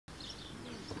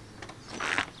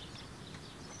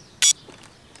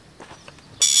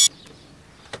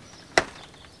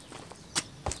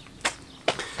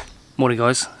Morning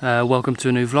guys, welcome to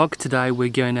a new vlog. Today we're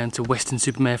going down to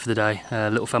Weston-super-Mare for the day.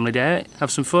 Little family day out, have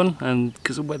some fun, and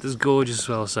because the weather's gorgeous as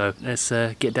well, so let's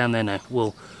get down there now.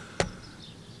 We'll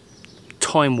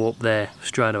time warp there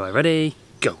straight away. Ready?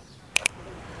 Go!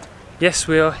 Yes,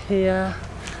 we are here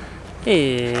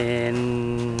in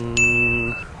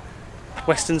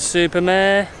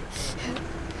Weston-super-Mare.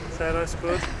 Say hello,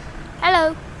 Spud.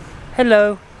 Hello.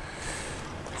 Hello.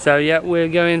 So yeah,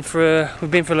 we've been for a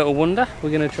little wander.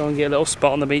 We're going to try and get a little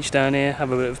spot on the beach down here,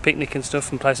 have a bit of a picnic and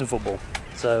stuff, and play some football.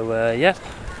 So yeah,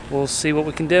 we'll see what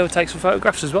we can do. We'll take some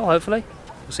photographs as well, hopefully.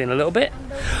 We'll see in a little bit.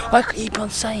 I keep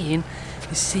on saying,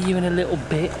 see you in a little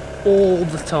bit all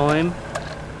the time.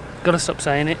 Gotta stop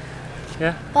saying it.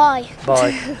 Yeah? Bye.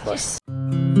 Bye. Bye.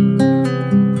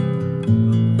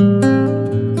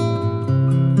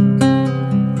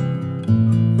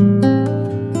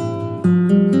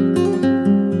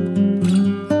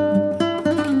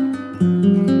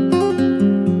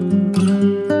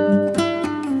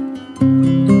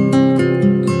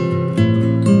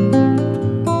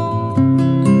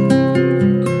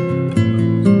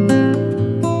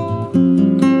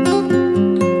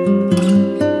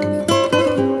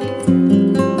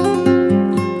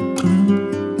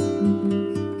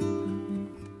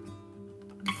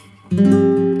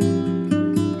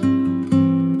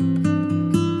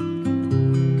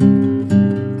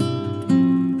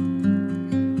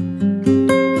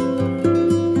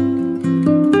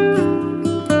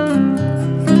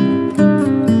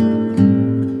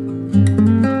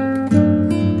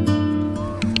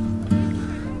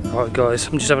 Alright guys,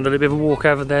 I'm just having a little bit of a walk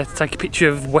over there to take a picture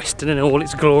of Weston in all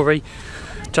its glory.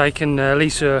 Jake and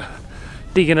Lisa are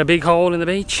digging a big hole in the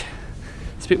beach.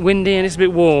 It's a bit windy and it's a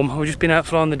bit warm. We've just been out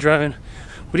flying the drone.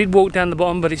 We did walk down the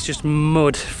bottom, but it's just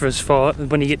mud for as far.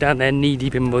 When you get down there, knee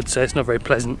deep in mud, so it's not very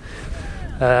pleasant.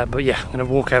 But yeah, I'm going to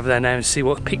walk over there now and see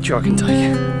what picture I can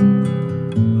take.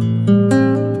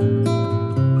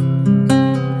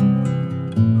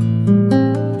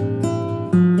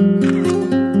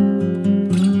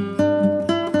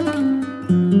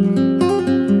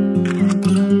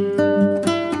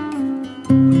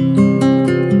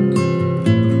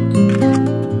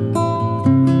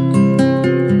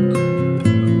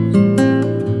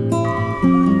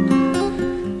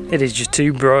 It is just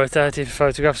too bright out here for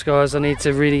photographs, guys. I need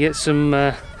to really get some,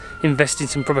 invest in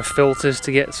some proper filters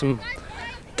to get some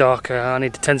darker. I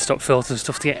need the 10-stop filters and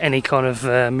stuff to get any kind of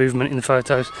movement in the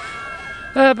photos.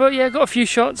 But yeah, got a few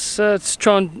shots to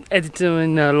try and edit them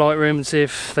in Lightroom and see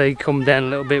if they come down a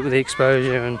little bit with the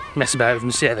exposure and mess about with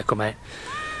them, see how they come out.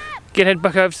 Head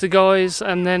back over to the guys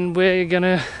and then we're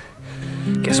gonna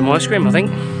get some ice cream, I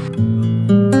think.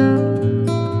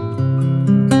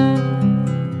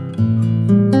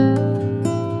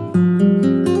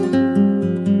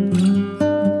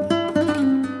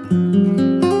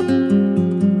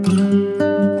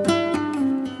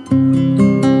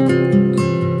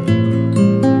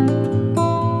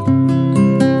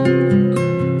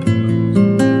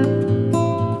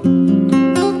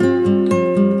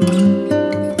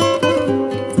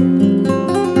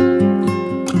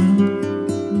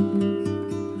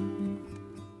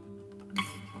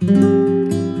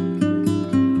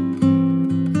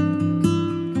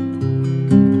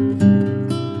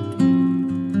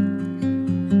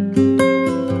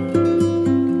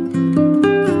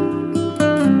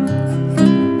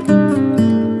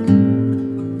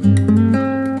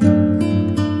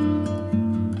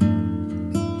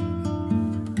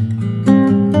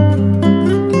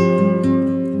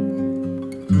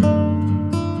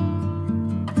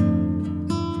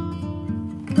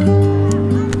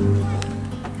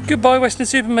 Goodbye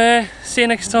Weston-super-Mare, see you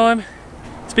next time.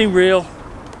 It's been real.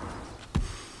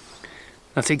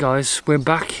 That's it guys, we're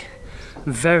back.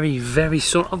 Very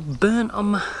sort of burnt on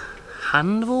my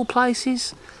hand of all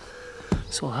places.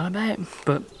 That's all that about.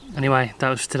 But anyway, that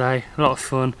was today, a lot of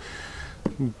fun,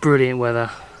 brilliant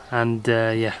weather, and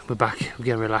yeah, we're back, we're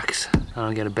gonna relax and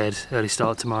I'll get to bed, early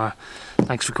start tomorrow.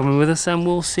 Thanks for coming with us and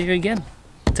we'll see you again.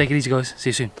 Take it easy guys, see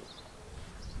you soon.